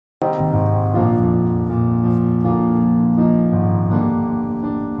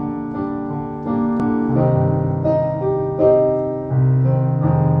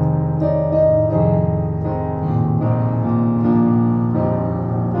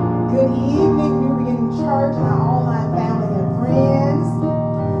Good evening, New Beginning Church and our online family and friends.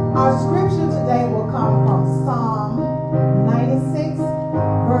 Our scripture today will come from Psalm 96,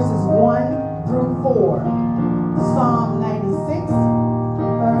 verses 1 through 4. Psalm 96,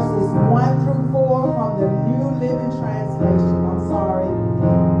 verses 1 through 4 from the New Living Translation.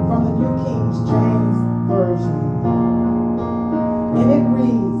 From the New King James Version. And it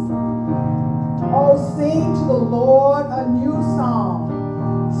reads, "Oh, sing to the Lord a new song.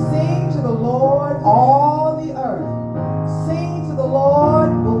 Sing to the Lord all the earth. Sing to the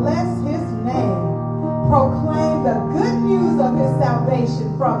Lord, bless his name. Proclaim the good news of his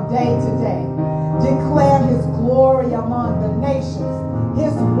salvation from day to day. Declare his glory among the nations,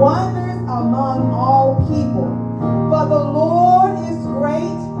 his wonders among all people. For the Lord is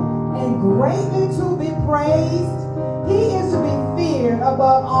great and greatly to be praised. He is to be feared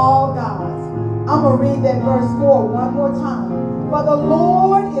above all gods." I'm going to read that verse 4 one more time. "For the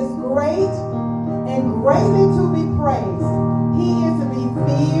Lord is great and greatly to be praised. He is to be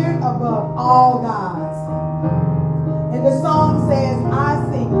feared above all gods." And the song says, "I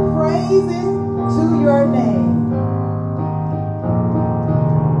sing praises to your name."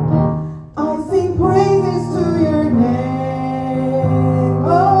 I sing praises to your name,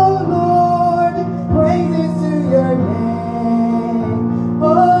 oh Lord, praises to your name,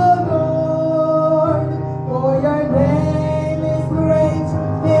 oh Lord, for your name is great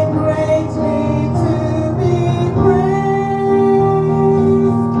and greatly to be praised.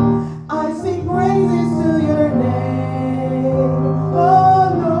 I sing praises to your name, oh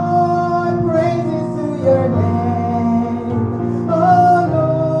Lord, praises to your name.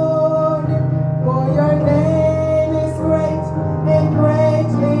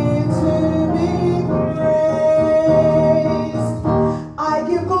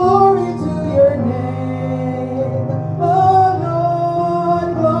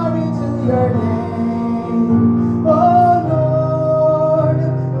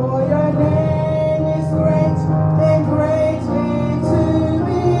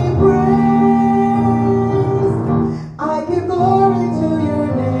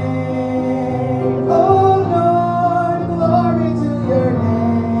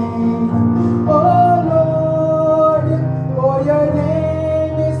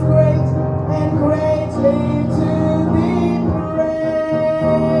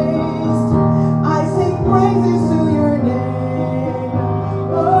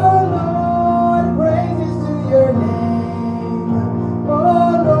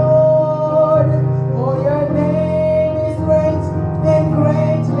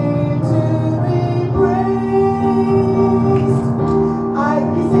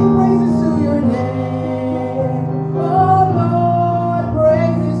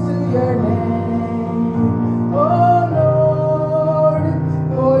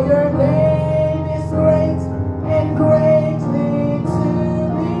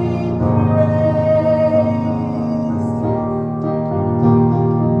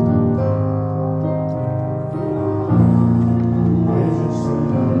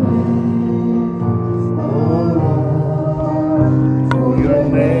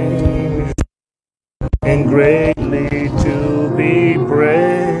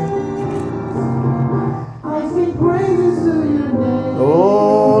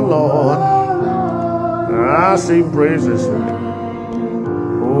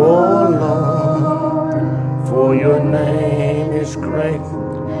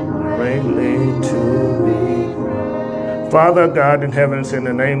 Father God in heavens, in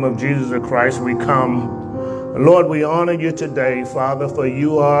the name of Jesus Christ, we come. Lord, we honor you today, Father, for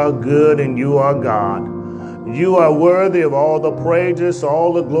you are good and you are God. You are worthy of all the praises,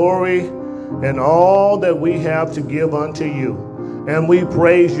 all the glory, and all that we have to give unto you. And we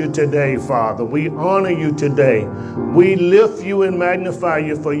praise you today, Father. We honor you today. We lift you and magnify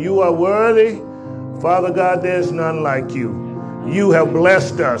you, for you are worthy. Father God, there's none like you. You have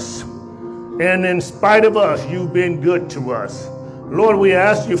blessed us. And in spite of us, you've been good to us. Lord, we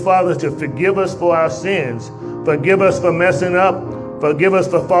ask you, Father, to forgive us for our sins. Forgive us for messing up. Forgive us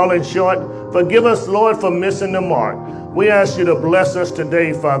for falling short. Forgive us, Lord, for missing the mark. We ask you to bless us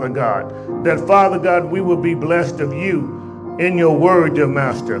today, Father God, that, Father God, we will be blessed of you in your word, dear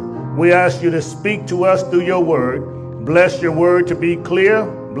Master. We ask you to speak to us through your word. Bless your word to be clear.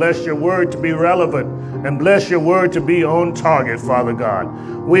 Bless your word to be relevant. And bless your word to be on target, Father God.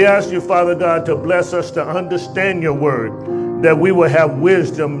 We ask you, Father God, to bless us to understand your word, that we will have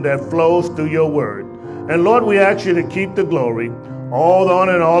wisdom that flows through your word. And Lord, we ask you to keep the glory, all the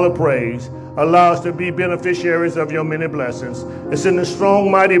honor and all the praise. Allow us to be beneficiaries of your many blessings. It's in the strong,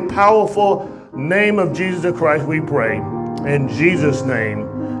 mighty, powerful name of Jesus Christ we pray. In Jesus' name,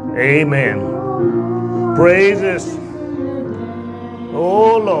 Amen. Praises,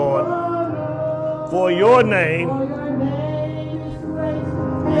 oh Lord, for your name,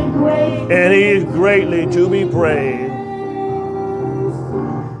 and he is greatly to be praised.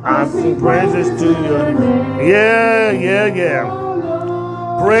 I sing praises to you. Yeah.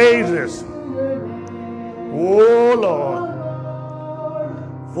 Praises, oh Lord,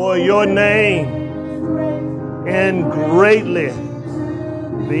 for your name, and greatly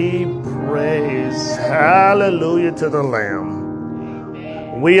be praised. Hallelujah to the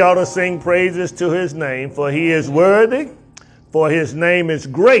Lamb. We ought to sing praises to his name, for he is worthy, for his name is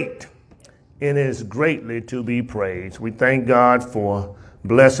great, and is greatly to be praised. We thank God for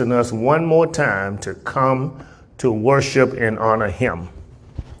blessing us one more time to come to worship and honor him.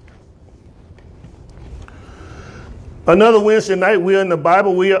 Another Wednesday night, we're in the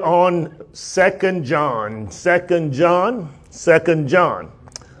Bible. We are on 2 John. 2 John.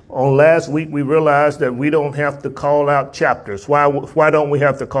 On last week, we realized that we don't have to call out chapters. Why don't we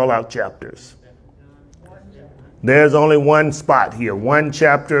have to call out chapters? There's only one spot here, one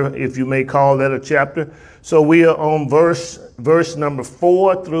chapter, if you may call that a chapter. So we are on verse number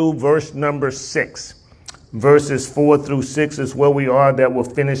 4 through verse number 6. Verses 4 through 6 is where we are. That will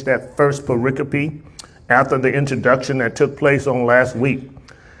finish that first pericope after the introduction that took place on last week.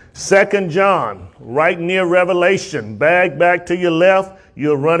 2 John, right near Revelation. Back to your left,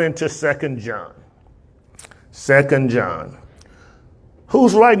 you'll run into 2 John. 2 John.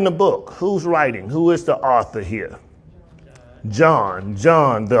 Who's writing the book? Who's writing? Who is the author here? John,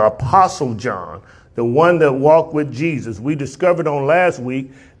 the Apostle John, the one that walked with Jesus. We discovered on last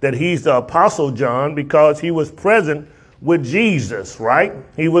week that he's the Apostle John because he was present with Jesus, right?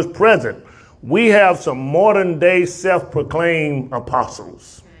 He was present. We have some modern day self-proclaimed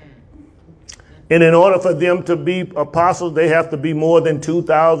apostles. And in order for them to be apostles, they have to be more than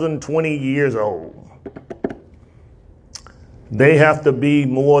 2,020 years old. They have to be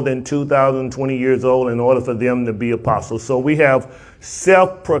more than 2,020 years old in order for them to be apostles. So we have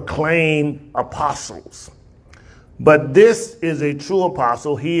self-proclaimed apostles. But this is a true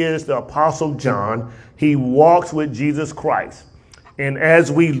apostle. He is the Apostle John. He walks with Jesus Christ. And as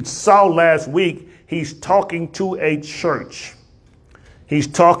we saw last week, he's talking to a church. He's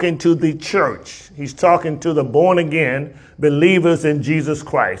talking to the church. He's talking to the born again believers in Jesus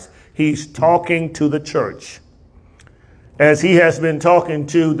Christ. He's talking to the church. As he has been talking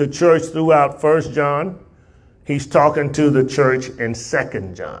to the church throughout 1 John, he's talking to the church in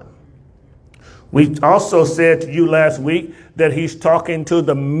 2 John. We also said to you last week that he's talking to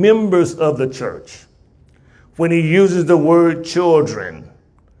the members of the church. When he uses the word children,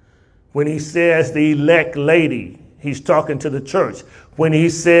 when he says the elect lady, he's talking to the church. When he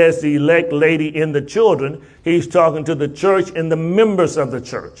says the elect lady in the children, he's talking to the church and the members of the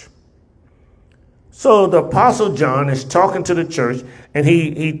church. So the Apostle John is talking to the church, and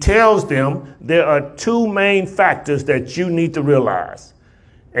he tells them there are two main factors that you need to realize.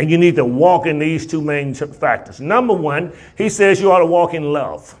 And you need to walk in these two main factors. Number one, he says you ought to walk in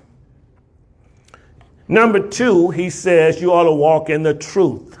love. Number two, he says you ought to walk in the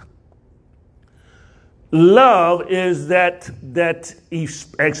truth. Love is that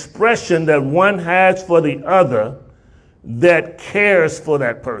expression that one has for the other that cares for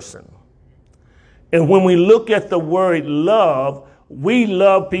that person. And when we look at the word love, we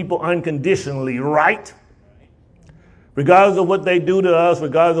love people unconditionally, right? Regardless of what they do to us,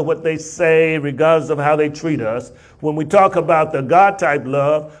 regardless of what they say, regardless of how they treat us. When we talk about the God-type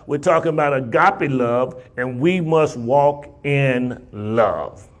love, we're talking about agape love, and we must walk in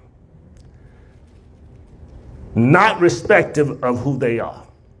love. Not respective of who they are.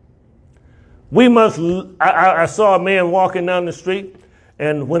 We must, I saw a man walking down the street,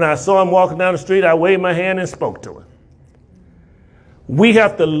 and when I saw him walking down the street, I waved my hand and spoke to him. We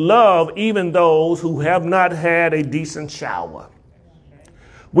have to love even those who have not had a decent shower.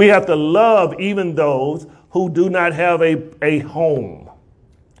 We have to love even those who do not have a home.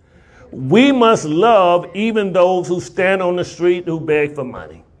 We must love even those who stand on the street who beg for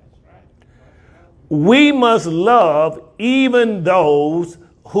money. We must love even those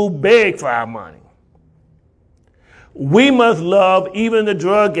who beg for our money. We must love even the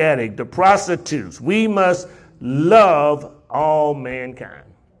drug addict, the prostitutes. We must love all mankind.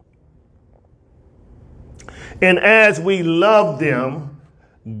 And as we love them,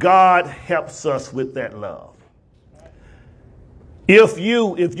 God helps us with that love. If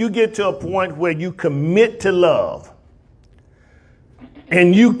you get to a point where you commit to love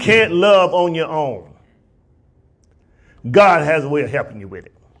and you can't love on your own, God has a way of helping you with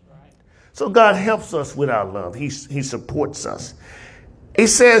it. So God helps us with our love. He supports us. He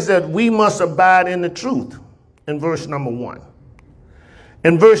says that we must abide in the truth in verse number 1.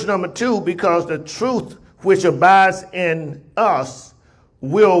 In verse number 2, because the truth which abides in us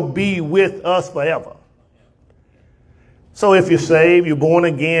will be with us forever. So if you're saved, you're born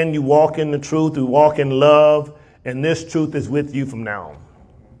again, you walk in the truth, you walk in love, and this truth is with you from now on.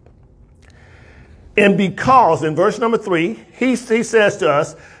 And because, in verse number 3, he says to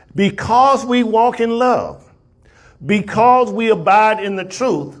us, because we walk in love, because we abide in the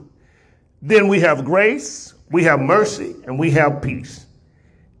truth, then we have grace, we have mercy, and we have peace.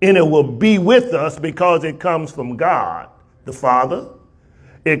 And it will be with us because it comes from God, the Father.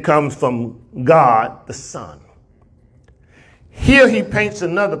 It comes from God, the Son. Here he paints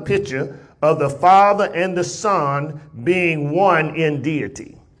another picture of the Father and the Son being one in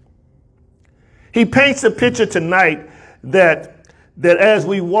deity. He paints a picture tonight that as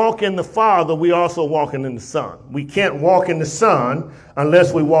we walk in the Father, we also walking in the Son. We can't walk in the Son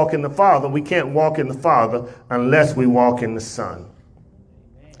unless we walk in the Father. We can't walk in the Father unless we walk in the Son.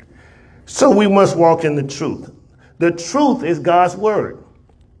 So we must walk in the truth. The truth is God's word.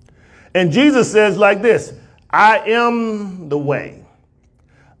 And Jesus says like this, I am the way.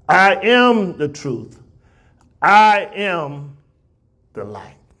 I am the truth. I am the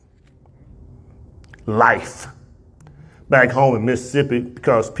light. Life. Back home in Mississippi,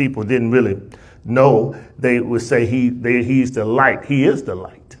 because people didn't really know, they would say he's the light. He is the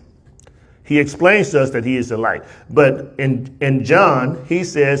light. He explains to us that he is the light. But in John, he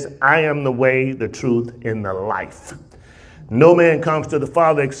says, I am the way, the truth, and the life. No man comes to the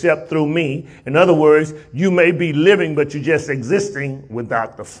Father except through me. In other words, you may be living, but you're just existing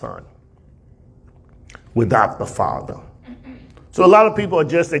without the Son, without the Father. So a lot of people are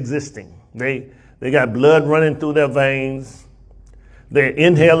just existing. They got blood running through their veins. They're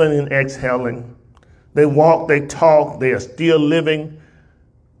inhaling and exhaling. They walk, they talk, they are still living,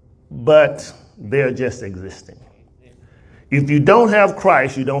 but they're just existing. If you don't have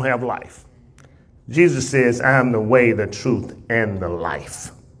Christ, you don't have life. Jesus says, I am the way, the truth, and the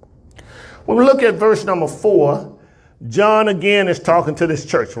life. When we look at verse number 4, John again is talking to this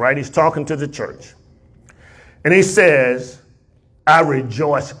church, right? He's talking to the church. And he says, I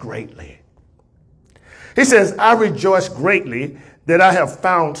rejoice greatly. He says, I rejoice greatly that I have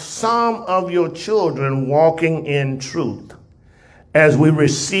found some of your children walking in truth as we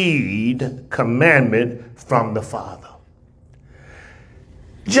received commandment from the Father.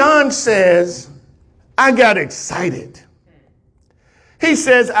 John says, I got excited. He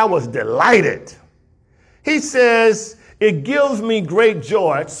says, I was delighted. He says, it gives me great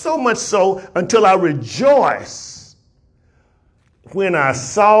joy, so much so until I rejoice when I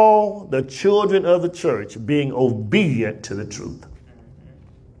saw the children of the church being obedient to the truth.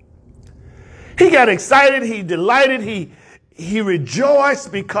 He got excited, he delighted, he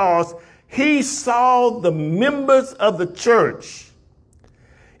rejoiced because he saw the members of the church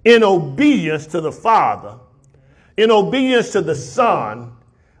in obedience to the Father, in obedience to the Son,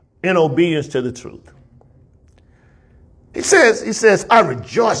 in obedience to the truth. He says, I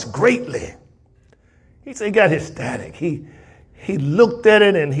rejoice greatly. He said he got ecstatic. He looked at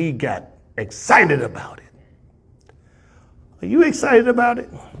it and he got excited about it. Are you excited about it?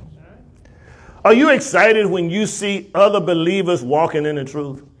 Are you excited when you see other believers walking in the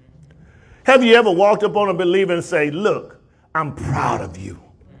truth? Have you ever walked up on a believer and say, look, I'm proud of you.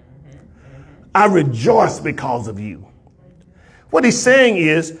 I rejoice because of you. What he's saying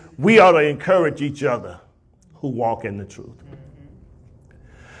is we ought to encourage each other who walk in the truth.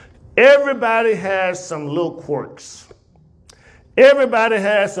 Everybody has some little quirks. Everybody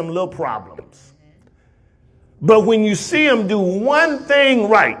has some little problems. But when you see them do one thing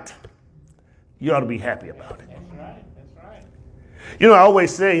right, you ought to be happy about it. That's right. That's right. You know, I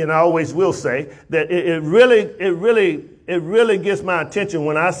always say, and I always will say, that it really gets my attention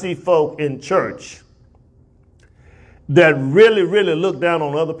when I see folk in church that really look down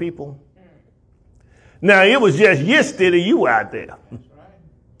on other people. Now, it was just yesterday you out there.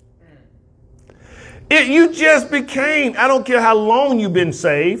 You just became, I don't care how long you've been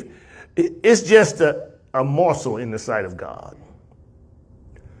saved, it's just a morsel in the sight of God.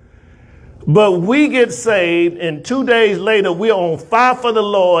 But we get saved, and 2 days later, we're on fire for the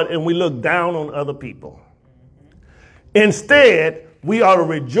Lord, and we look down on other people. Instead, we ought to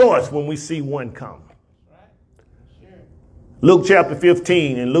rejoice when we see one come. Luke chapter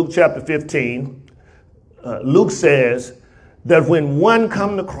 15, in Luke chapter 15, Luke says that when one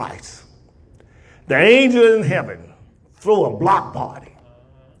come to Christ, the angels in heaven throw a block party.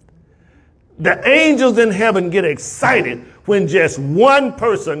 The angels in heaven get excited when just one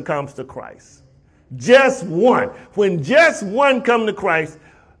person comes to Christ. Just one. When just one come to Christ,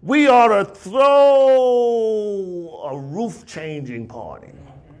 we ought to throw a roof-changing party.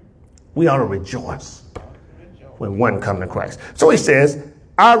 We ought to rejoice when one come to Christ. So he says,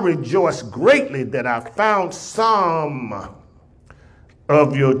 I rejoice greatly that I found some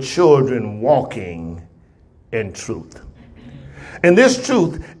of your children walking in truth. And this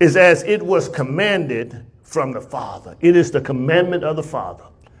truth is as it was commanded from the Father. It is the commandment of the Father.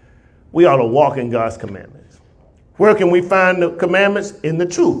 We ought to walk in God's commandments. Where can we find the commandments? In the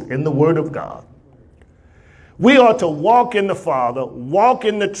truth, in the Word of God. We ought to walk in the Father, walk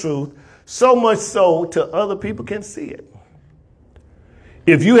in the truth, so much so till other people can see it.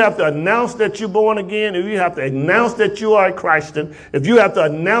 If you have to announce that you're born again, if you have to announce that you are a Christian, if you have to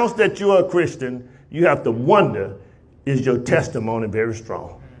announce that you are a Christian, you have to wonder, is your testimony very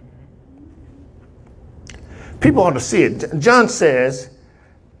strong? People ought to see it. John says,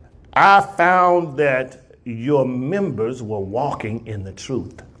 I found that your members were walking in the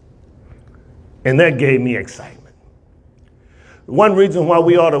truth. And that gave me excitement. One reason why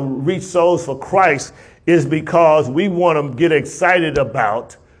we ought to reach souls for Christ is because we want to get excited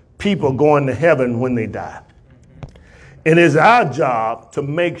about people going to heaven when they die. It is our job to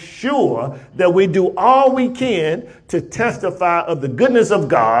make sure that we do all we can to testify of the goodness of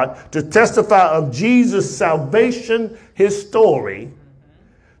God, to testify of Jesus' salvation, his story,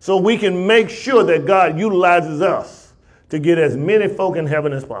 so we can make sure that God utilizes us to get as many folk in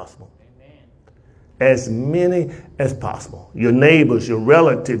heaven as possible. Amen. As many as possible. Your neighbors, your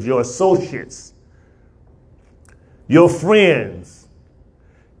relatives, your associates, your friends,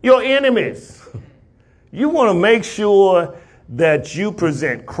 your enemies. You want to make sure that you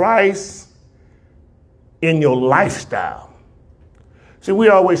present Christ in your lifestyle. See, we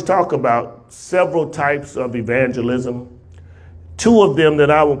always talk about several types of evangelism. Two of them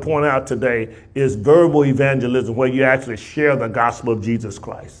that I will point out today is verbal evangelism, where you actually share the gospel of Jesus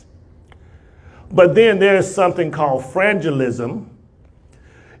Christ. But then there's something called frangelism.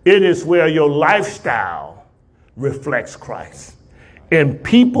 It is where your lifestyle reflects Christ. And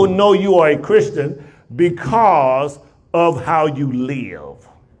people know you are a Christian because of how you live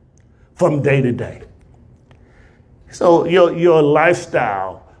from day to day. So your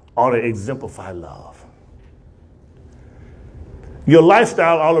lifestyle ought to exemplify love. Your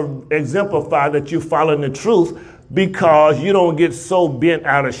lifestyle ought to exemplify that you're following the truth, because you don't get so bent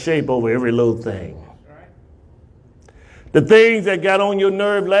out of shape over every little thing. The things that got on your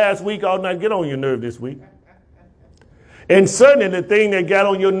nerve last week ought not get on your nerve this week. And certainly the thing that got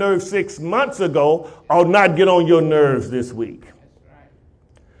on your nerve 6 months ago ought not get on your nerves this week.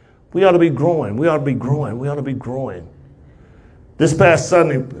 We ought to be growing. We ought to be growing. We ought to be growing. This past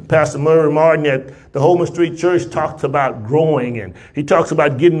Sunday, Pastor Murray Martin at the Holman Street Church talks about growing, and he talks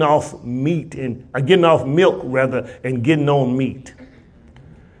about getting off meat and getting off milk rather, and getting on meat.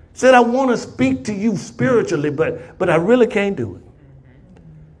 He said, I want to speak to you spiritually, but I really can't do it.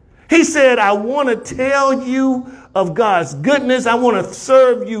 He said, I want to tell you of God's goodness. I want to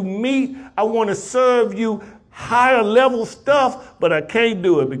serve you meat. I want to serve you higher level stuff, but I can't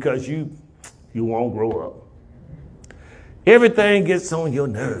do it because you won't grow up. Everything gets on your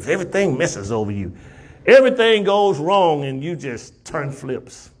nerves. Everything messes over you. Everything goes wrong and you just turn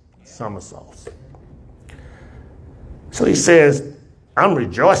flips, somersaults. So he says, I'm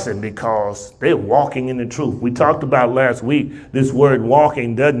rejoicing because they're walking in the truth. We talked about last week, this word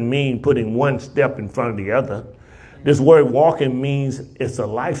walking doesn't mean putting one step in front of the other. This word walking means it's a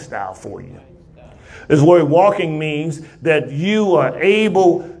lifestyle for you. This word walking means that you are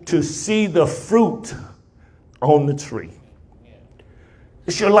able to see the fruit on the tree.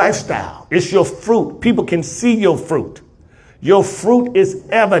 It's your lifestyle. It's your fruit. People can see your fruit. Your fruit is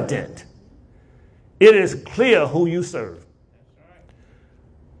evident. It is clear who you serve.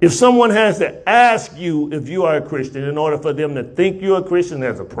 If someone has to ask you if you are a Christian in order for them to think you're a Christian,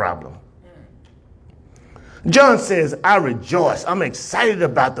 there's a problem. John says, I rejoice. I'm excited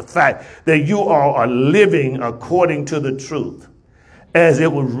about the fact that you all are living according to the truth, as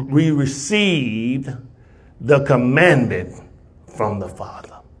it was we received the commandment from the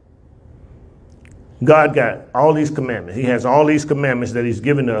Father. God got all these commandments. He has all these commandments that he's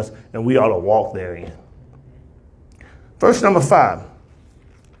given us, and we ought to walk therein. Verse number 5.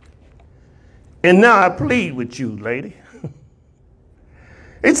 And now I plead with you, lady.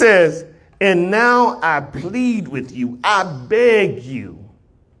 It says, and now I plead with you. I beg you.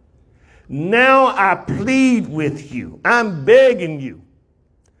 Now I plead with you. I'm begging you.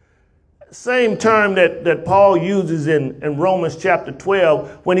 Same term that Paul uses in Romans chapter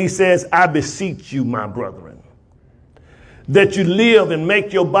 12 when he says, I beseech you, my brethren. that you live and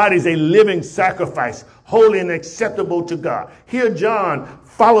make your bodies a living sacrifice, holy and acceptable to God. Here John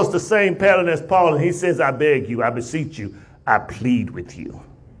follows the same pattern as Paul, and he says, I beg you, I beseech you, I plead with you.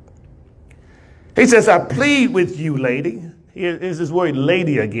 He says, I plead with you, lady. Here's this word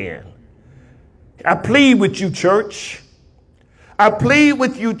lady again. I plead with you, church. I plead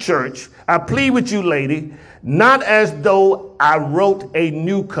with you, church. I plead with you, lady, not as though I wrote a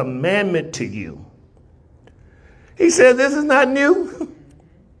new commandment to you. He said, this is not new.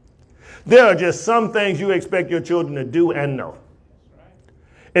 There are just some things you expect your children to do and know.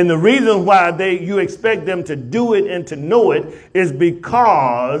 And the reason why you expect them to do it and to know it is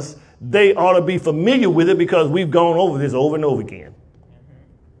because they ought to be familiar with it, because we've gone over this over and over again.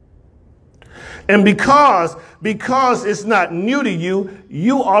 And because it's not new to you,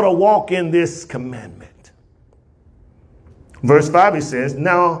 you ought to walk in this commandment. Verse 5, he says,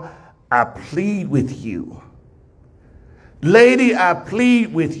 now I plead with you. Lady, I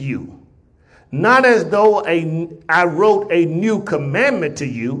plead with you, not as though I wrote a new commandment to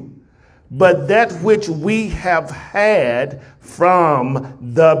you, but that which we have had from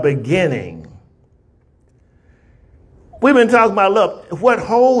the beginning. We've been talking about love. What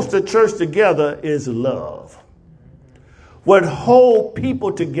holds the church together is love. What holds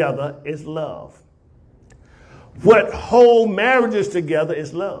people together is love. What holds marriages together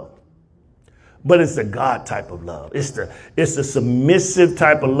is love. But it's the God type of love. It's the submissive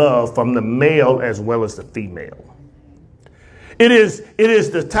type of love from the male as well as the female. It is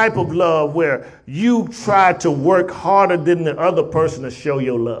the type of love where you try to work harder than the other person to show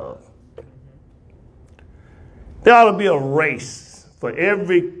your love. There ought to be a race for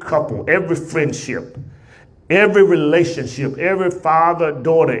every couple, every friendship, every relationship, every father,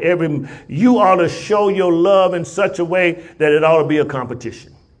 daughter, you ought to show your love in such a way that it ought to be a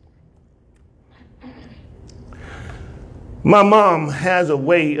competition. My mom has a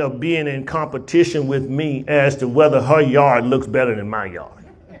way of being in competition with me as to whether her yard looks better than my yard.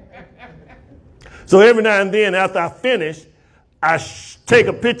 So every now and then after I finish, I take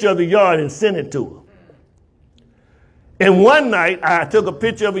a picture of the yard and send it to her. And one night I took a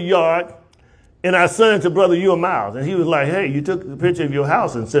picture of a yard and I sent it to Brother Ewan Miles. And he was like, hey, you took a picture of your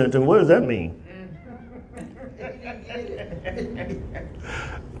house and sent it to me. What does that mean?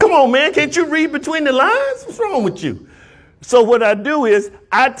 Come on, man. Can't you read between the lines? What's wrong with you? So what I do is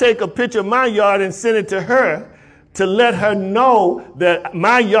I take a picture of my yard and send it to her to let her know that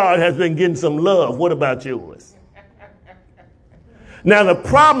my yard has been getting some love. What about yours? Now, the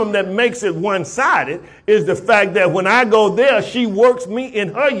problem that makes it one-sided is the fact that when I go there, she works me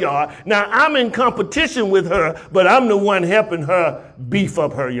in her yard. Now, I'm in competition with her, but I'm the one helping her beef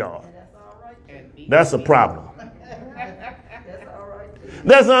up her yard. That's a problem.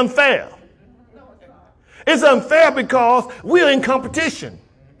 That's unfair. It's unfair because we're in competition.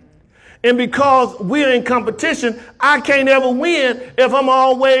 And because we're in competition, I can't ever win if I'm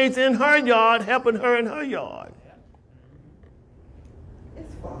always in her yard helping her in her yard.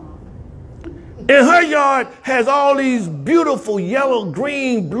 And her yard has all these beautiful yellow,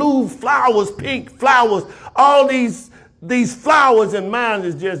 green, blue flowers, pink flowers, all these flowers, and mine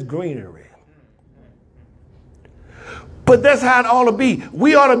is just greenery. But that's how it ought to be.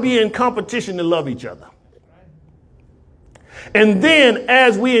 We ought to be in competition to love each other. And then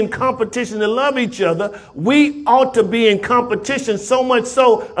as we in competition to love each other, we ought to be in competition so much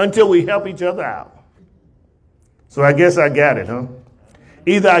so until we help each other out. So I guess I got it, huh?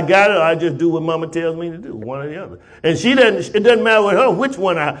 Either I got it or I just do what Mama tells me to do, one or the other. And it doesn't matter with her which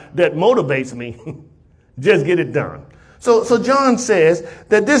one that motivates me. Just get it done. So John says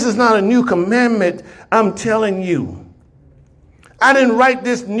that this is not a new commandment, I'm telling you. I didn't write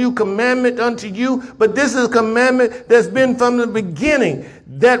this new commandment unto you, but this is a commandment that's been from the beginning,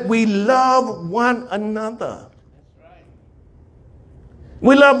 that we love one another. That's right.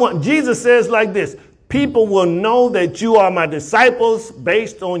 We love one. Jesus says like this, people will know that you are my disciples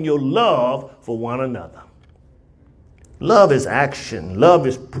based on your love for one another. Love is action. Love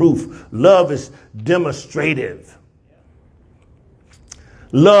is proof. Love is demonstrative.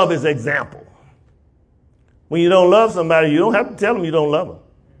 Love is example. When you don't love somebody, you don't have to tell them you don't love them.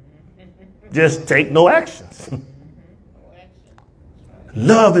 Just take no actions.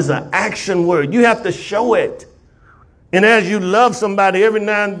 Love is an action word. You have to show it. And as you love somebody every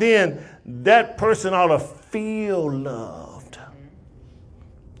now and then, that person ought to feel loved.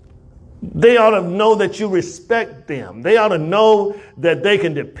 They ought to know that you respect them. They ought to know that they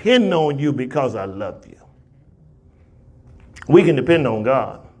can depend on you because I love you. We can depend on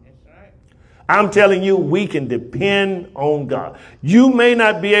God. I'm telling you, we can depend on God. You may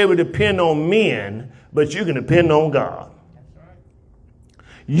not be able to depend on men, but you can depend on God.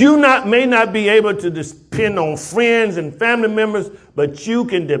 You may not be able to depend on friends and family members, but you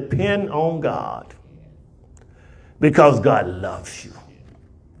can depend on God because God loves you.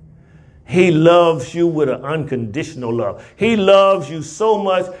 He loves you with an unconditional love. He loves you so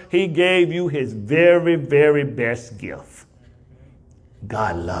much, he gave you his very, very best gift.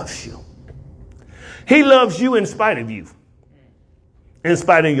 God loves you. He loves you in spite of you. In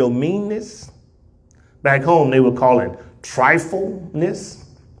spite of your meanness. Back home, they would call it trifleness.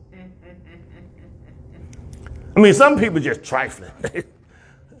 I mean, some people just trifling.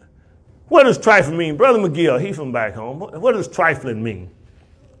 What does trifling mean? Brother McGill, he's from back home. What does trifling mean?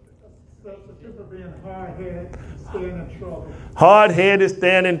 So people being hard-headed, staying in trouble. Hard-headed,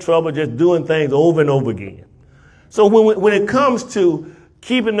 staying in trouble, just doing things over and over again. So when it comes to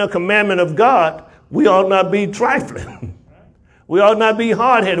keeping the commandment of God, we ought not be trifling. We ought not be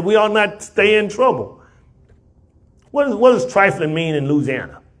hard-headed. We ought not stay in trouble. What does trifling mean in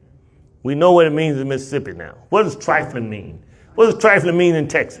Louisiana? We know what it means in Mississippi now. What does trifling mean? What does trifling mean in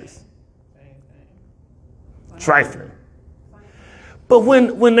Texas? Trifling. But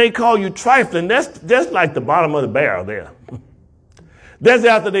when they call you trifling, that's like the bottom of the barrel there. That's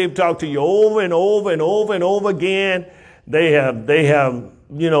after they've talked to you over and over and over and over again. They have,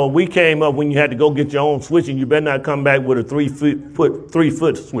 we came up when you had to go get your own switch, and you better not come back with a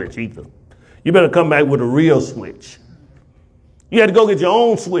 3-foot switch either. You better come back with a real switch. You had to go get your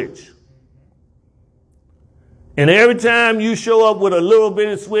own switch. And every time you show up with a little bit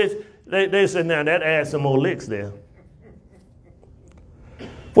of switch, they said, now that adds some more licks there.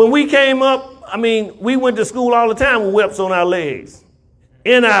 When we came up, I mean, we went to school all the time with whips on our legs,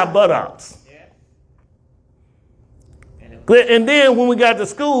 in our buttocks. And then when we got to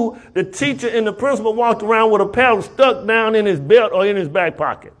school, the teacher and the principal walked around with a paddle stuck down in his belt or in his back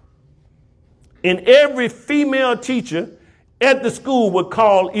pocket. And every female teacher at the school would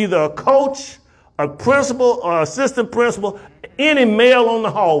call either a coach, a principal, or assistant principal, any male on the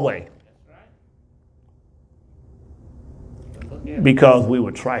hallway. Because we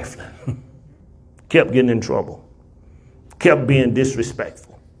were trifling. Kept getting in trouble. Kept being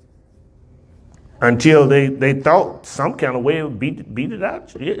disrespectful. Until they thought some kind of way it would beat it out.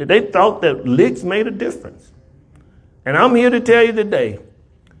 They thought that licks made a difference. And I'm here to tell you today,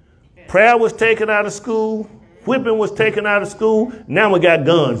 prayer was taken out of school, whipping was taken out of school, now we got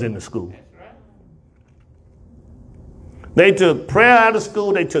guns in the school. They took prayer out of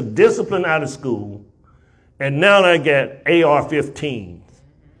school, they took discipline out of school, and now they got AR-15s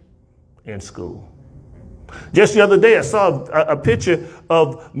in school. Just the other day, I saw a picture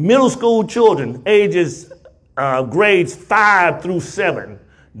of middle school children, ages grades 5 through 7,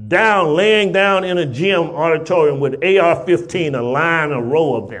 laying down in a gym auditorium with AR-15, a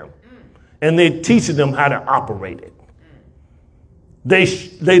row of them. And they're teaching them how to operate it.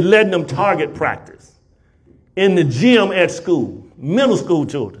 They letting them target practice in the gym at school, middle school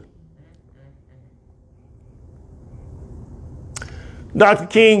children. Dr.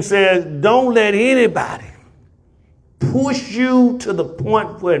 King says, don't let anybody push you to the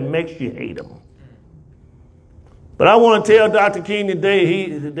point where it makes you hate them. But I want to tell Dr. King today,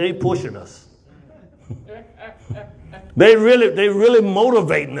 they pushing us. They really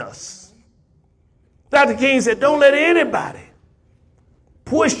motivating us. Dr. King said, don't let anybody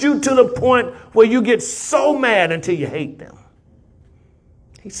push you to the point where you get so mad until you hate them.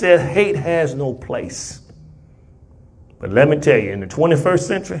 He said, hate has no place. But let me tell you, in the 21st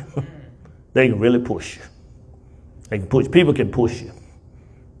century, they can really push you. They can push. People can push you.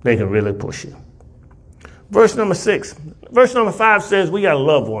 They can really push you. Verse number 6. Verse number 5 says we got to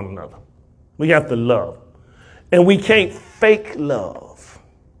love one another. We have to love. And we can't fake love.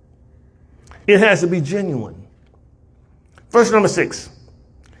 It has to be genuine. Verse number 6.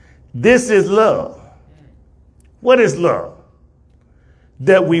 This is love. What is love?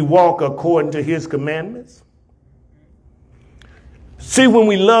 That we walk according to his commandments. See, when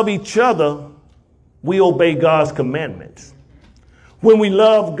we love each other, we obey God's commandments. When we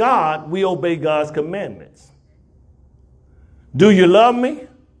love God, we obey God's commandments. Do you love me?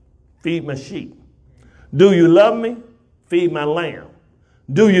 Feed my sheep. Do you love me? Feed my lamb.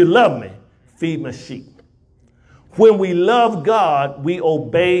 Do you love me? Feed my sheep. When we love God, we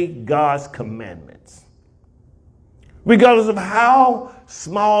obey God's commandments. Regardless of how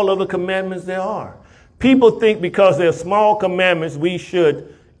small of the commandments there are. People think because they're small commandments, we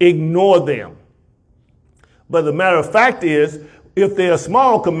should ignore them. But the matter of fact is, if they're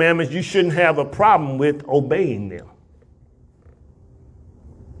small commandments, you shouldn't have a problem with obeying them.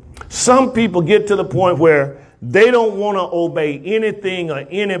 Some people get to the point where they don't want to obey anything or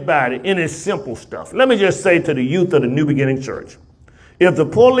anybody, any simple stuff. Let me just say to the youth of the New Beginning Church, If the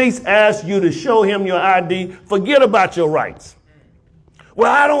police ask you to show him your ID, forget about your rights.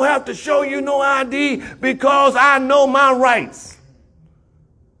 Well, I don't have to show you no ID because I know my rights.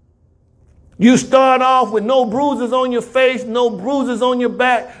 You start off with no bruises on your face, no bruises on your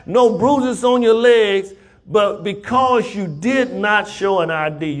back, no bruises on your legs. But because you did not show an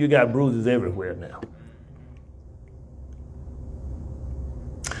ID, you got bruises everywhere now.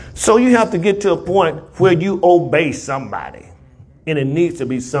 So you have to get to a point where you obey somebody. And it needs to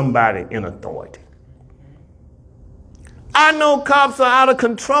be somebody in authority. I know cops are out of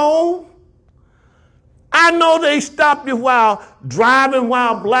control. I know they stop you while driving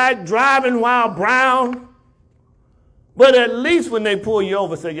while black, driving while brown. But at least when they pull you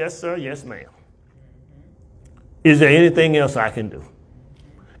over, say, yes, sir, yes, ma'am. Is there anything else I can do?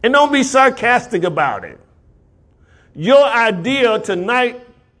 And don't be sarcastic about it. Your idea tonight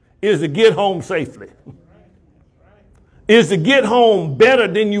is to get home safely. Is to get home better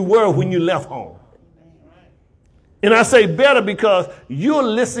than you were when you left home. And I say better because you're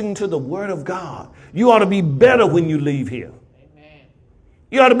listening to the word of God. You ought to be better when you leave here.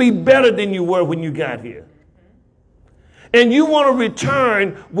 You ought to be better than you were when you got here. And you want to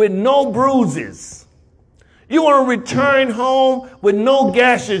return with no bruises. You want to return home with no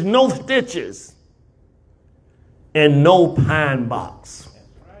gashes, no stitches, and no pine box.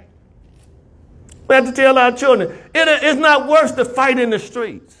 We have to tell our children, it's not worth the fight in the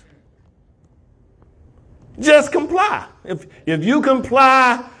streets. Just comply. If you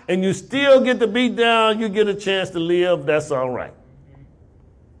comply and you still get the beat down, you get a chance to live, that's all right.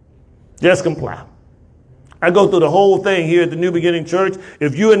 Just comply. I go through the whole thing here at the New Beginning Church.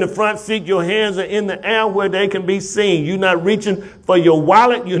 If you're in the front seat, your hands are in the air where they can be seen. You're not reaching for your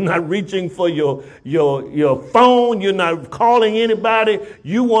wallet. You're not reaching for your phone. You're not calling anybody.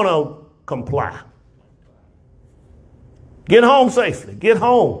 You want to comply. Get home safely. Get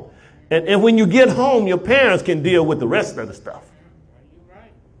home. And when you get home, your parents can deal with the rest of the stuff.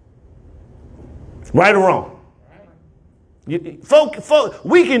 Right or wrong? Folk,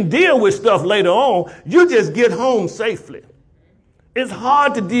 we can deal with stuff later on. You just get home safely. It's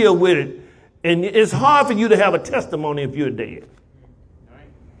hard to deal with it. And it's hard for you to have a testimony if you're dead.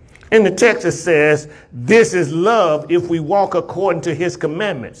 And the text says, this is love if we walk according to his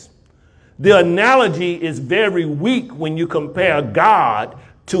commandments. The analogy is very weak when you compare God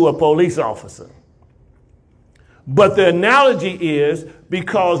to a police officer. But the analogy is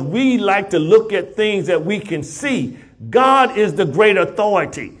because we like to look at things that we can see. God is the great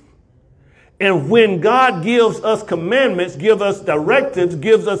authority. And when God gives us commandments, gives us directives,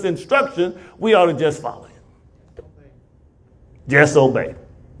 gives us instructions, we ought to just follow it. Just obey.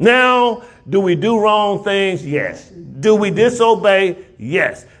 Now, do we do wrong things? Yes. Do we disobey?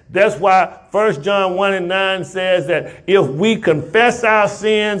 Yes. That's why 1 John 1:9 says that if we confess our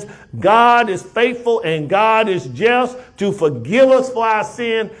sins, God is faithful and God is just to forgive us for our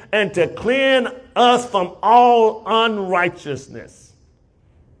sin and to cleanse us from all unrighteousness.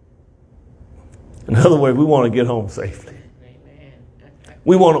 In other words, we want to get home safely.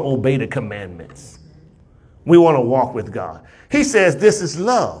 We want to obey the commandments. We want to walk with God. He says this is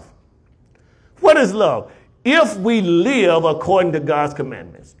love. What is love? If we live according to God's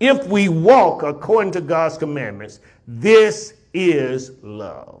commandments, if we walk according to God's commandments, this is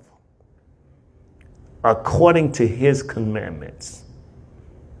love. According to his commandments.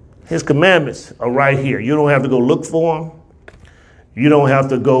 His commandments are right here. You don't have to go look for them. You don't have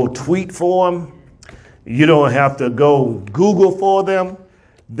to go tweet for them. You don't have to go Google for them.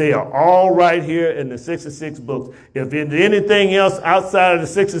 They are all right here in the 66 books. If there's anything else outside of the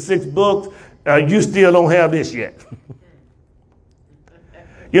 66 books, you still don't have this yet.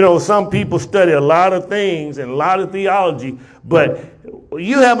 You know, some people study a lot of things and a lot of theology, but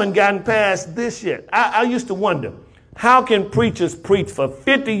you haven't gotten past this yet. I used to wonder, how can preachers preach for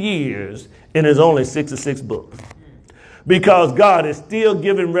 50 years and there's only 66 books? Because God is still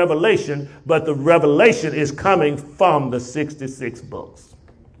giving revelation, but the revelation is coming from the 66 books.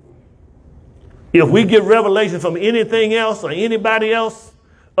 If we get revelation from anything else or anybody else,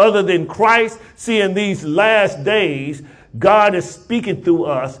 other than Christ, see, in these last days, God is speaking through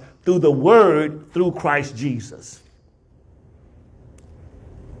us through the word, through Christ Jesus.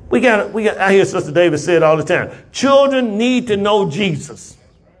 I hear Sister David say it all the time. Children need to know Jesus.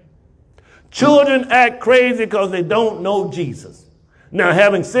 Children act crazy because they don't know Jesus. Now,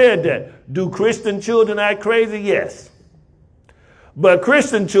 having said that, do Christian children act crazy? Yes. But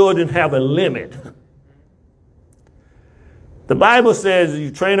Christian children have a limit. The Bible says you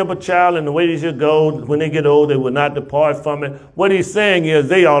train up a child in the way they should go. When they get old, they will not depart from it. What he's saying is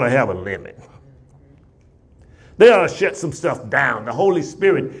they ought to have a limit. They ought to shut some stuff down. The Holy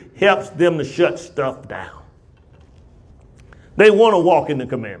Spirit helps them to shut stuff down. They want to walk in the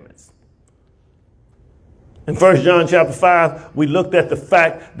commandments. In 1 John chapter 5, we looked at the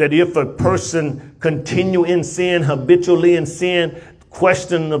fact that if a person continue in sin, habitually in sin,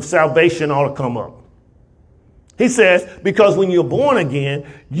 question of salvation ought to come up. He says, because when you're born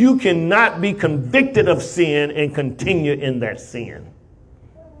again, you cannot be convicted of sin and continue in that sin.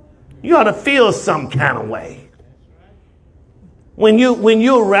 You ought to feel some kind of way. When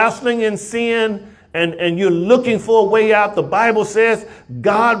you're wrestling in sin and you're looking for a way out, the Bible says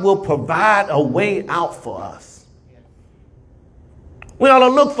God will provide a way out for us. We ought to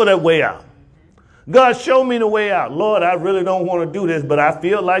look for that way out. God, show me the way out. Lord, I really don't want to do this, but I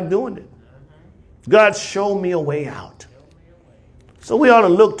feel like doing it. God, show me a way out. So we ought to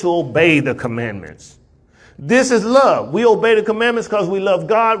look to obey the commandments. This is love. We obey the commandments because we love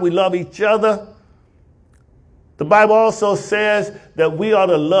God. We love each other. The Bible also says that we ought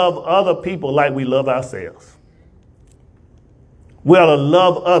to love other people like we love ourselves. We ought to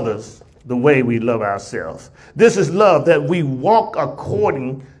love others the way we love ourselves. This is love, that we walk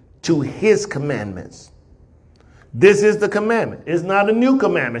according to his commandments. This is the commandment. It's not a new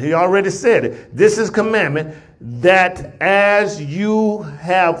commandment. He already said it. This is commandment, that as you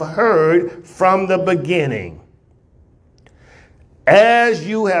have heard from the beginning, as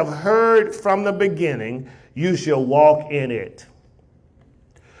you have heard from the beginning, you shall walk in it.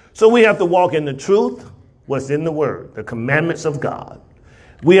 So we have to walk in the truth, what's in the word, the commandments of God.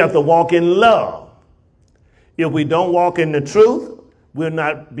 We have to walk in love. If we don't walk in the truth, we're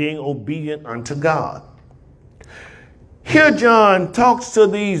not being obedient unto God. Here John talks to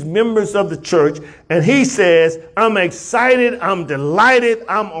these members of the church, and he says, I'm excited, I'm delighted,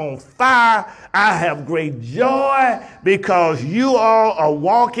 I'm on fire, I have great joy because you all are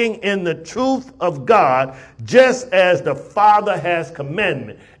walking in the truth of God just as the Father has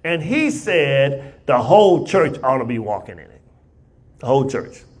commandment. And he said the whole church ought to be walking in it. The whole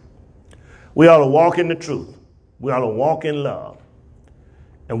church. We ought to walk in the truth. We ought to walk in love.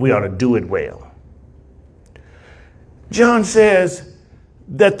 And we ought to do it well. John says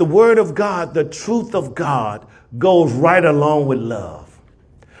that the word of God, the truth of God, goes right along with love.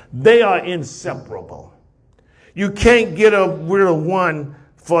 They are inseparable. You can't get rid of one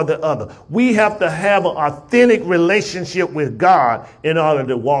for the other. We have to have an authentic relationship with God in order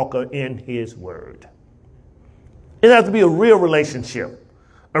to walk in his word. It has to be a real relationship,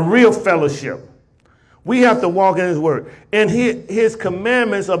 a real fellowship. We have to walk in his word. And his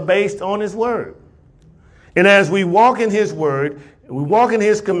commandments are based on his word. And as we walk in his word, we walk in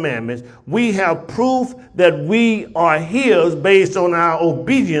his commandments, we have proof that we are his based on our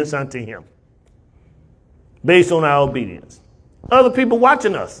obedience unto him. Based on our obedience. Other people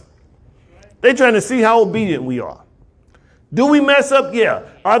watching us, they're trying to see how obedient we are. Do we mess up? Yeah.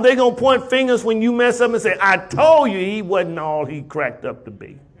 Are they going to point fingers when you mess up and say, I told you he wasn't all he cracked up to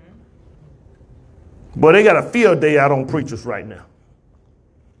be? But they got a field day out on preachers right now.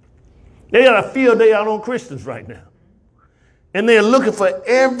 They got a field day out on Christians right now. And they're looking for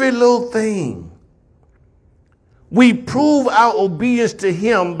every little thing. We prove our obedience to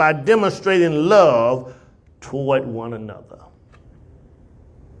him by demonstrating love toward one another.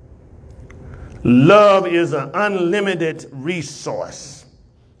 Love is an unlimited resource,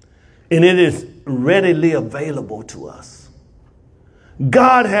 and it is readily available to us.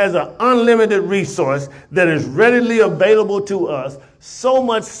 God has an unlimited resource that is readily available to us, so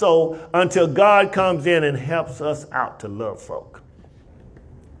much so until God comes in and helps us out to love folk.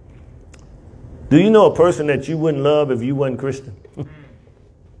 Do you know a person that you wouldn't love if you wasn't Christian?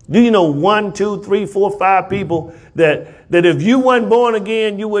 Do you know 1, 2, 3, 4, 5 people that if you wasn't born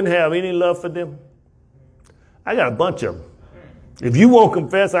again, you wouldn't have any love for them? I got a bunch of them. If you won't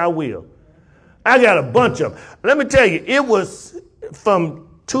confess, I will. I got a bunch of them. Let me tell you, it was from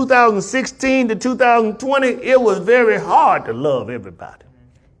 2016 to 2020, it was very hard to love everybody.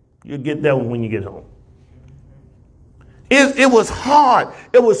 You'll get that one when you get home. It was hard.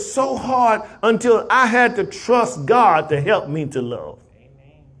 It was so hard until I had to trust God to help me to love.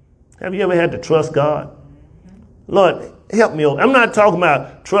 Have you ever had to trust God? Lord, help me. I'm not talking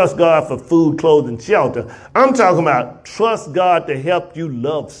about trust God for food, clothes, and shelter. I'm talking about trust God to help you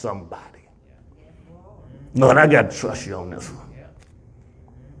love somebody. Lord, I got to trust you on this one.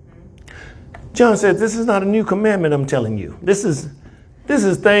 John says, this is not a new commandment I'm telling you. This is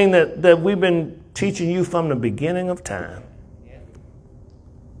thing that we've been teaching you from the beginning of time.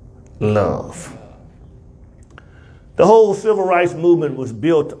 Love. The whole civil rights movement was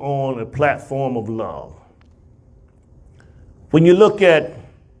built on a platform of love. When you look at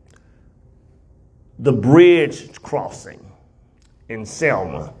the bridge crossing in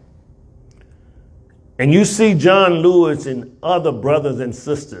Selma, and you see John Lewis and other brothers and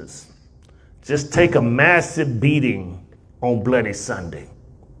sisters just take a massive beating on Bloody Sunday,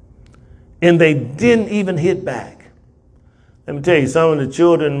 and they didn't even hit back. Let me tell you, some of the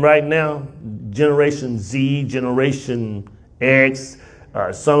children right now, Generation Z, Generation X,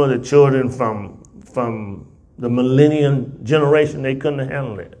 some of the children from the millennium generation, they couldn't have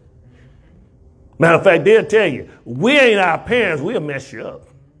handled it. Matter of fact, they'll tell you, we ain't our parents, we'll mess you up.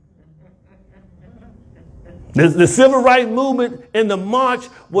 The civil rights movement in the march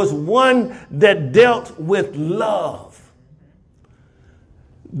was one that dealt with love.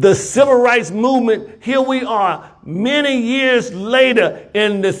 The civil rights movement, here we are, many years later,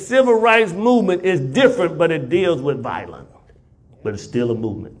 and the civil rights movement is different, but it deals with violence. But it's still a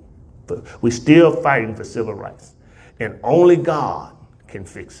movement. We're still fighting for civil rights. And only God can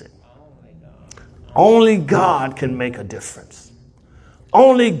fix it. Only God can make a difference.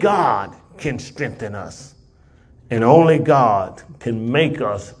 Only God can strengthen us. And only God can make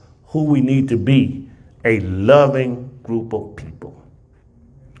us who we need to be, a loving group of people.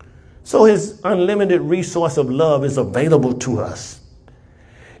 So his unlimited resource of love is available to us.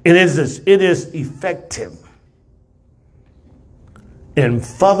 It is effective in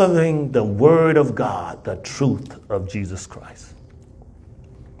furthering the word of God, the truth of Jesus Christ.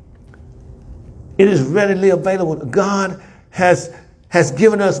 It is readily available. God has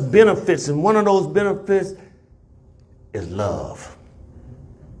given us benefits, and one of those benefits is love.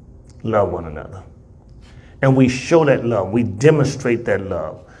 Love one another. And we show that love. We demonstrate that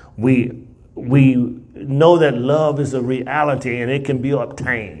love. We know that love is a reality and it can be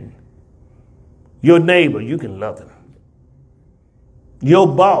obtained. Your neighbor, you can love him. Your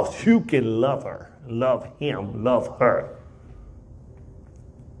boss, you can love her, love him, love her.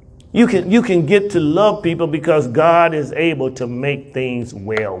 You can get to love people because God is able to make things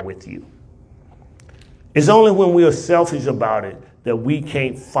well with you. It's only when we are selfish about it that we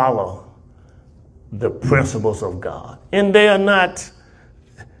can't follow the principles of God. And they're not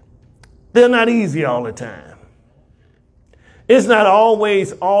easy all the time. It's not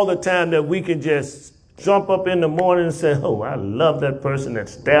always all the time that we can just jump up in the morning and say, oh, I love that person that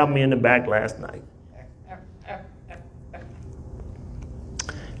stabbed me in the back last night.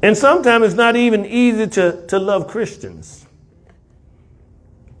 And sometimes it's not even easy to love Christians.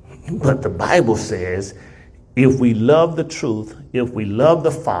 But the Bible says, if we love the truth, if we love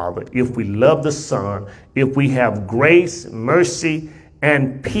the Father, if we love the Son, if we have grace, mercy,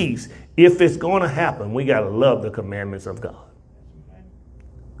 and peace, if it's going to happen, we got to love the commandments of God.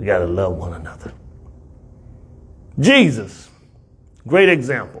 We got to love one another. Jesus, great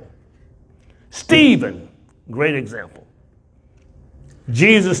example. Stephen, great example.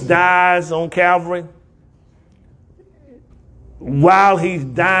 Jesus dies on Calvary. While he's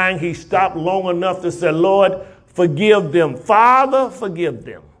dying, he stopped long enough to say, Lord, forgive them. Father, forgive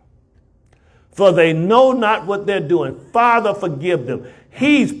them. For they know not what they're doing. Father, forgive them.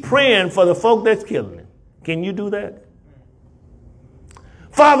 He's praying for the folk that's killing him. Can you do that?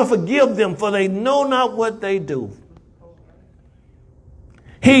 Father, forgive them, for they know not what they do.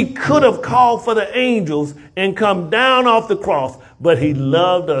 He could have called for the angels and come down off the cross, but he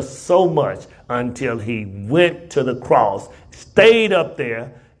loved us so much until he went to the cross, stayed up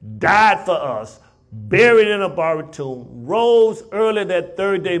there, died for us, buried in a borrowed tomb, rose early that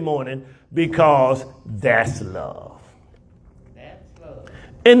third day morning, because that's love. That's love.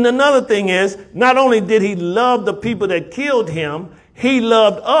 And another thing is, not only did he love the people that killed him, he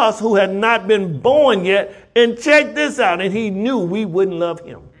loved us who had not been born yet. And check this out. And he knew we wouldn't love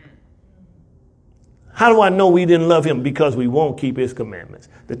him. How do I know we didn't love him? Because we won't keep his commandments.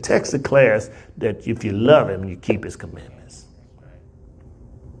 The text declares that if you love him, you keep his commandments.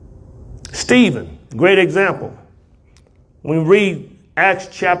 Stephen, great example. When we read Acts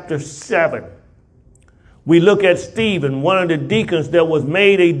chapter 7, we look at Stephen, one of the deacons that was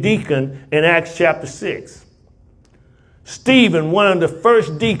made a deacon in Acts chapter 6. Stephen, one of the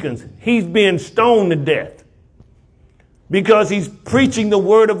first deacons, he's being stoned to death because he's preaching the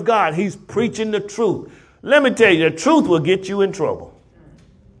word of God. He's preaching the truth. Let me tell you, the truth will get you in trouble.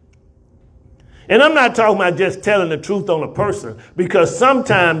 And I'm not talking about just telling the truth on a person, because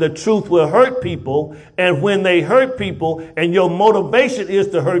sometimes the truth will hurt people. And when they hurt people and your motivation is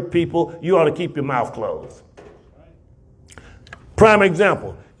to hurt people, you ought to keep your mouth closed. Prime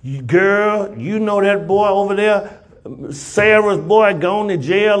example, girl, you know that boy over there, Sarah's boy, gone to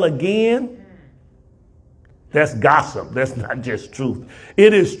jail again? That's gossip. That's not just truth.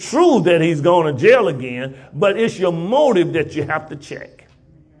 It is true that he's gone to jail again, but it's your motive that you have to check.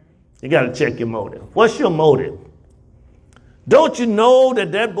 You got to check your motive. What's your motive? Don't you know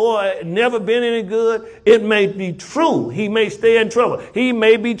that that boy never been any good? It may be true. He may stay in trouble. He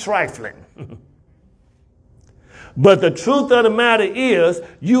may be trifling. But the truth of the matter is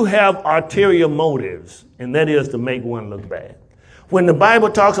you have ulterior motives, and that is to make one look bad. When the Bible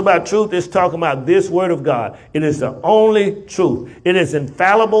talks about truth, it's talking about this word of God. It is the only truth. It is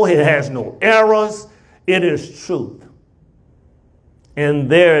infallible. It has no errors. It is truth. And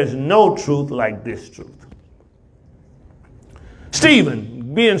there is no truth like this truth.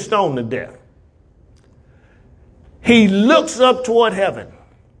 Stephen being stoned to death. He looks up toward heaven.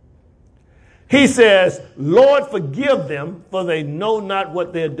 He says, Lord, forgive them, for they know not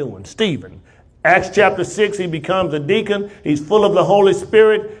what they're doing. Stephen, Acts chapter 6, he becomes a deacon. He's full of the Holy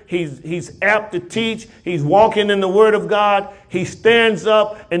Spirit. He's apt to teach. He's walking in the word of God. He stands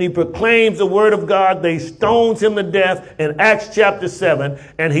up and he proclaims the word of God. They stones him to death in Acts chapter 7.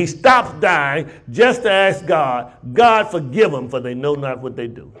 And he stops dying just to ask God, God, forgive them, for they know not what they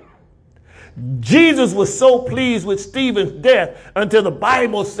do. Jesus was so pleased with Stephen's death until the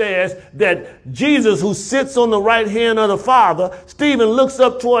Bible says that Jesus, who sits on the right hand of the Father, Stephen looks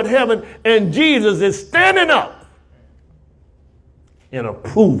up toward heaven and Jesus is standing up in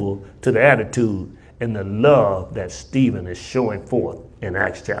approval to the attitude and the love that Stephen is showing forth in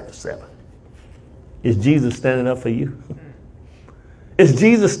Acts chapter 7. Is Jesus standing up for you? Is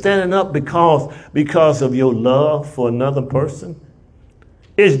Jesus standing up because of your love for another person?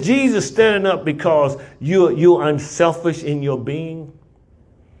 Is Jesus standing up because you're unselfish in your being?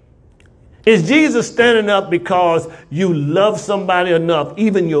 Is Jesus standing up because you love somebody enough,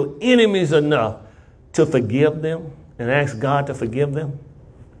 even your enemies enough, to forgive them and ask God to forgive them?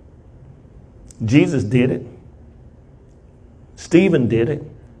 Jesus did it. Stephen did it.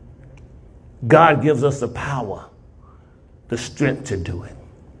 God gives us the power, the strength to do it.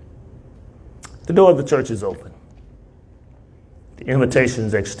 The door of the church is open. The invitation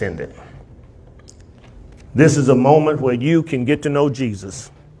is extended. This is a moment where you can get to know Jesus.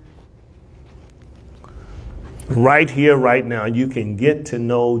 Right here, right now, you can get to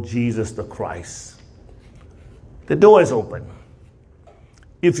know Jesus the Christ. The door is open.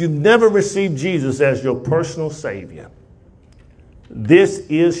 If you've never received Jesus as your personal Savior, this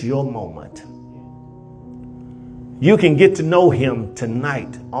is your moment. You can get to know him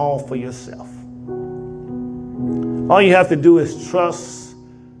tonight, all for yourself. All you have to do is trust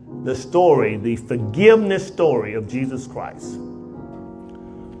the story, the forgiveness story of Jesus Christ.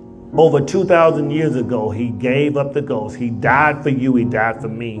 Over 2,000 years ago, he gave up the ghost. He died for you. He died for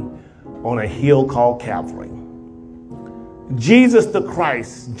me on a hill called Calvary. Jesus the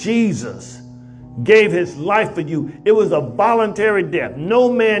Christ, Jesus, gave his life for you. It was a voluntary death. No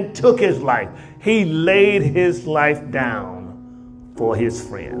man took his life. He laid his life down for his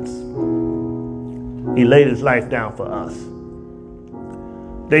friends. He laid his life down for us.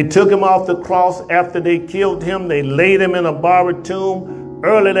 They took him off the cross after they killed him. They laid him in a borrowed tomb.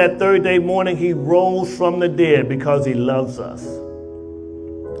 Early that third day morning, he rose from the dead because he loves us.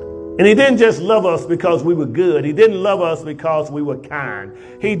 And he didn't just love us because we were good. He didn't love us because we were kind.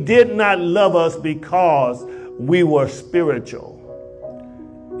 He did not love us because we were spiritual.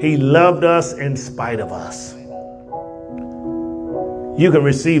 He loved us in spite of us. You can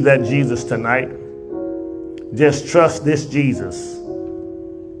receive that Jesus tonight. Just trust this Jesus.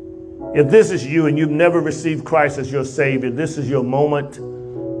 If this is you and you've never received Christ as your Savior, this is your moment.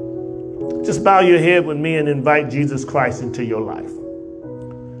 Just bow your head with me and invite Jesus Christ into your life.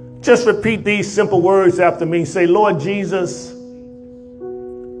 Just repeat these simple words after me. Say, Lord Jesus,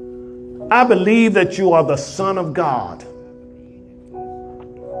 I believe that you are the Son of God.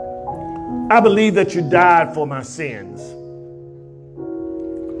 I believe that you died for my sins.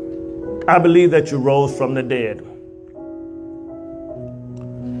 I believe that you rose from the dead.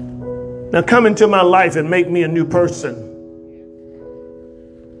 Now come into my life and make me a new person.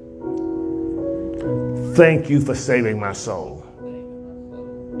 Thank you for saving my soul.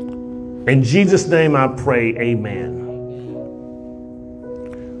 In Jesus' name I pray, amen.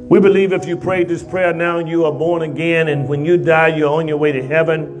 We believe if you prayed this prayer now, you are born again, and when you die, you're on your way to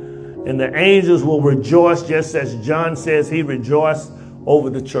heaven, and the angels will rejoice, just as John says he rejoiced over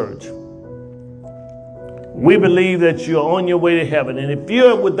the church. We believe that you're on your way to heaven, and if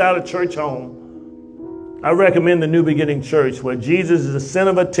you're without a church home, I recommend the New Beginning Church, where Jesus is the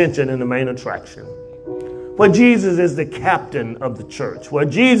center of attention and the main attraction, where Jesus is the captain of the church, where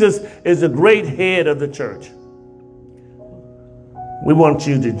Jesus is the great head of the church. We want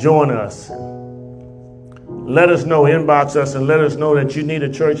you to join us. Let us know, inbox us, and let us know that you need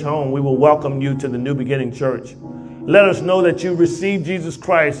a church home. We will welcome you to the New Beginning Church. Let us know that you received Jesus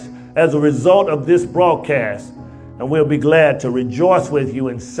Christ as a result of this broadcast, and we'll be glad to rejoice with you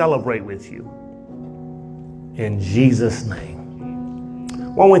and celebrate with you. In Jesus' name.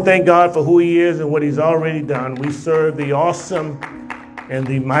 When we thank God for who he is and what he's already done, we serve the awesome and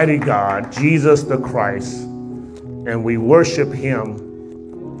the mighty God, Jesus the Christ, and we worship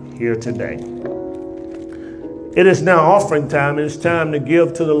him here today. It is now offering time. It is time to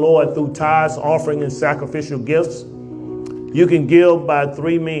give to the Lord through tithes, offering, and sacrificial gifts. You can give by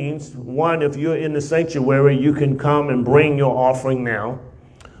three means. One, if you're in the sanctuary, you can come and bring your offering now.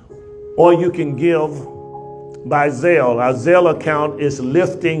 Or you can give by Zelle. Our Zelle account is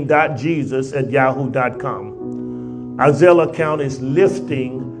Lifting.Jesus at yahoo.com. Our Zelle account is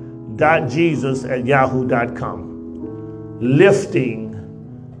Lifting.Jesus at yahoo.com.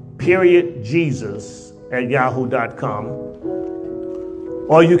 Lifting.Jesus at yahoo.com.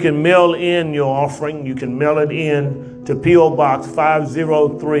 Or you can mail in your offering. You can mail it in to P.O. Box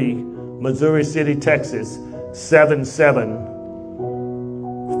 503, Missouri City, Texas,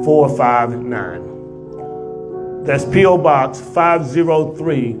 77459. That's P.O. Box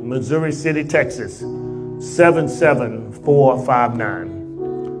 503, Missouri City, Texas,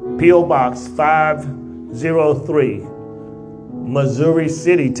 77459. P.O. Box 503, Missouri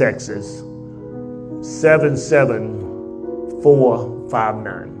City, Texas,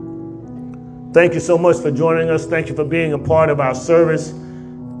 77459. Thank you so much for joining us. Thank you for being a part of our service.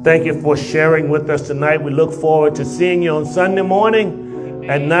 Thank you for sharing with us tonight. We look forward to seeing you on Sunday morning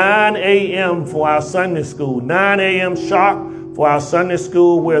at 9 a.m. for our Sunday school. 9 a.m. sharp for our Sunday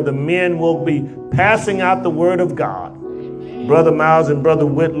school, where the men will be passing out the Word of God. Brother Miles and Brother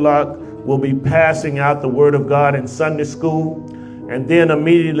Whitlock will be passing out the Word of God in Sunday school. And then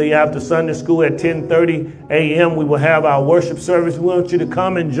immediately after Sunday school at 10:30 a.m., we will have our worship service. We want you to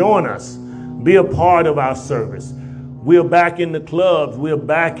come and join us. Be a part of our service. We're back in the clubs. We're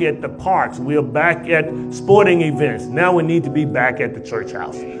back at the parks. We're back at sporting events. Now we need to be back at the church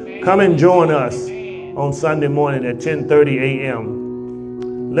house. Come and join us on Sunday morning at 10:30 a.m.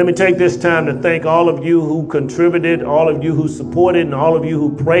 Let me take this time to thank all of you who contributed, all of you who supported, and all of you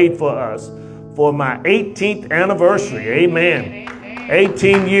who prayed for us for my 18th anniversary. Amen.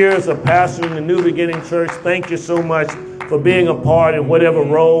 18 years of pastoring the New Beginning Church. Thank you so much for being a part in whatever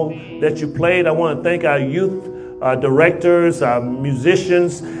role that you played. I want to thank our youth directors, our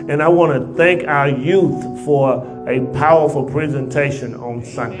musicians, and I want to thank our youth for a powerful presentation on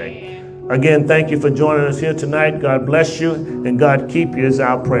Sunday. Again, thank you for joining us here tonight. God bless you and God keep you is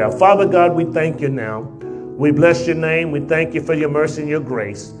our prayer. Father God, we thank you now. We bless your name. We thank you for your mercy and your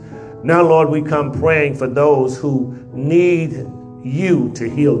grace. Now, Lord, we come praying for those who need you to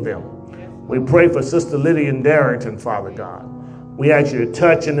heal them. We pray for Sister Lydia Darrington, Father God. We ask you to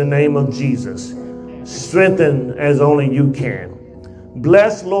touch in the name of Jesus. Strengthen as only you can.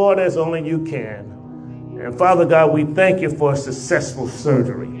 Bless, Lord, as only you can. And Father God, we thank you for a successful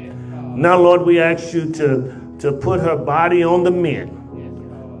surgery. Now, Lord, we ask you to put her body on the mend.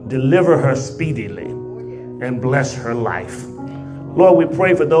 Deliver her speedily and bless her life. Lord, we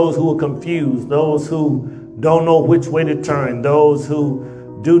pray for those who are confused, those who don't know which way to turn, those who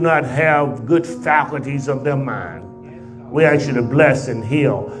do not have good faculties of their mind. We ask you to bless and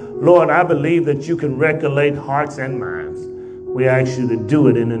heal. Lord, I believe that you can regulate hearts and minds. We ask you to do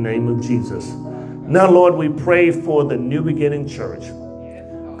it in the name of Jesus. Now, Lord, we pray for the New Beginning Church.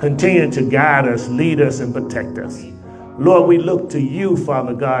 Continue to guide us, lead us, and protect us. Lord, we look to you,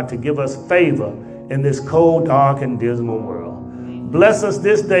 Father God, to give us favor in this cold, dark, and dismal world. Bless us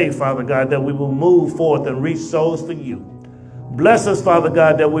this day, Father God, that we will move forth and reach souls for you. Bless us, Father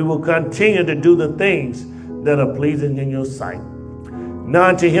God, that we will continue to do the things that are pleasing in your sight. Now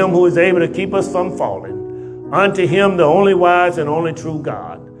unto him who is able to keep us from falling, unto him the only wise and only true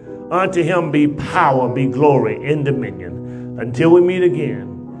God, unto him be power, be glory, and dominion. Until we meet again,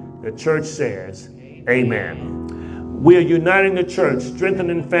 the church says, amen. We are uniting the church,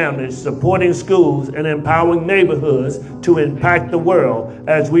 strengthening families, supporting schools, and empowering neighborhoods to impact the world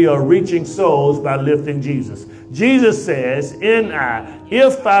as we are reaching souls by lifting Jesus. Jesus says,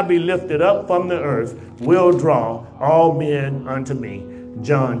 if I be lifted up from the earth, will draw all men unto me.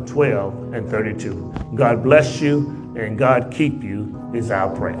 John 12:32. God bless you and God keep you is our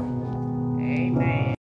prayer. Amen.